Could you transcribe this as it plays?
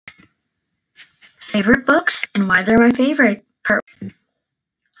Favorite books and why they're my favorite.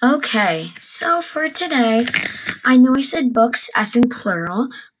 Okay, so for today, I know I said books as in plural,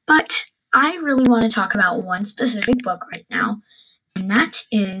 but I really want to talk about one specific book right now, and that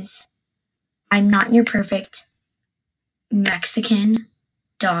is I'm Not Your Perfect Mexican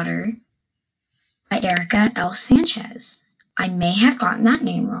Daughter by Erica L. Sanchez. I may have gotten that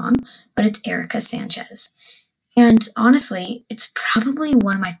name wrong, but it's Erica Sanchez. And honestly, it's probably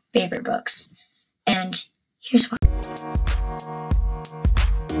one of my favorite books. And here's why.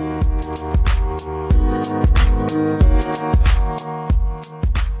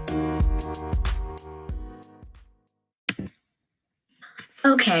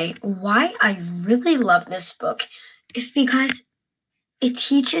 Okay, why I really love this book is because it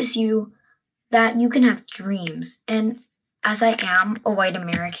teaches you that you can have dreams. And as I am a white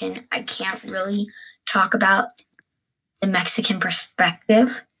American, I can't really talk about the Mexican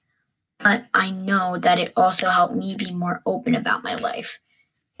perspective, but I know that it also helped me be more open about my life.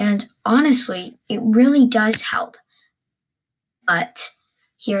 And honestly, it really does help. But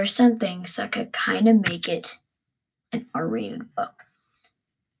here are some things that could kind of make it an R-rated book.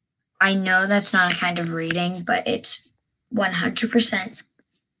 I know that's not a kind of reading, but it's 100%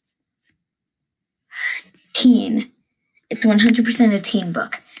 teen. It's 100% a teen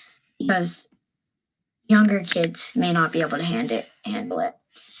book because younger kids may not be able to handle it.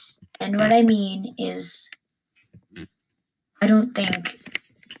 And what I mean is, I don't think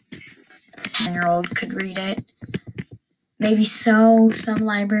a 10-year-old could read it. Maybe so. Some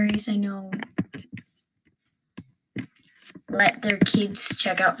libraries I know let their kids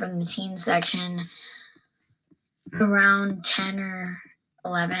check out from the teen section around 10 or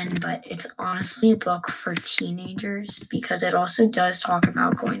 11, but it's honestly a book for teenagers because it also does talk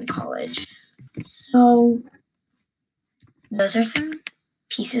about going to college. So those are some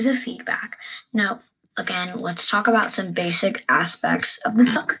pieces of feedback. Now, again, let's talk about some basic aspects of the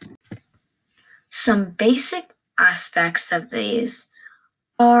book. Some basic aspects of these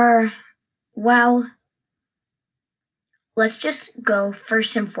are, well, let's just go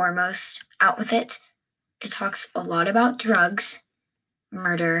first and foremost out with it. It talks a lot about drugs,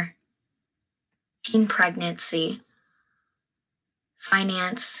 murder, teen pregnancy,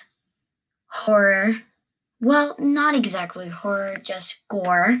 finance, horror. Well, not exactly horror, just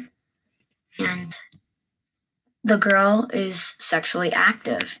gore. And the girl is sexually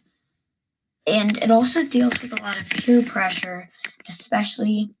active. And it also deals with a lot of peer pressure,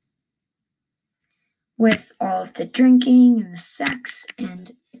 especially with all of the drinking and the sex.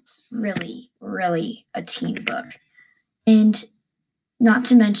 And it's really, really a teen book. And not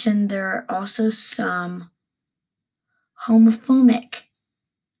to mention, there are also some homophobic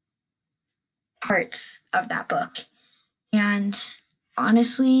parts of that book. And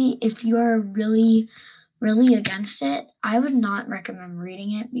honestly, if you are really, really against it, I would not recommend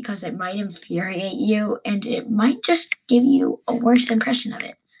reading it because it might infuriate you and it might just give you a worse impression of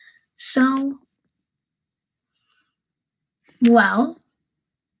it. So, well,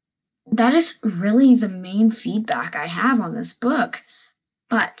 that is really the main feedback I have on this book.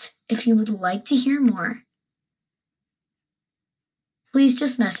 But if you would like to hear more, please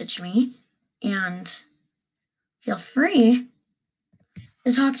just message me and feel free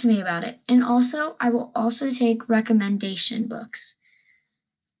to talk to me about it. And also, I will also take recommendation books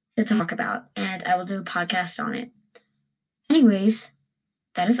to talk about, and I will do a podcast on it. Anyways,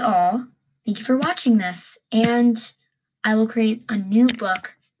 that is all. Thank you for watching this, and I will create a new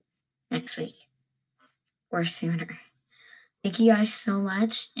book next week or sooner. Thank you guys so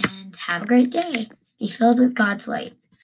much, and have a great day. Be filled with God's light.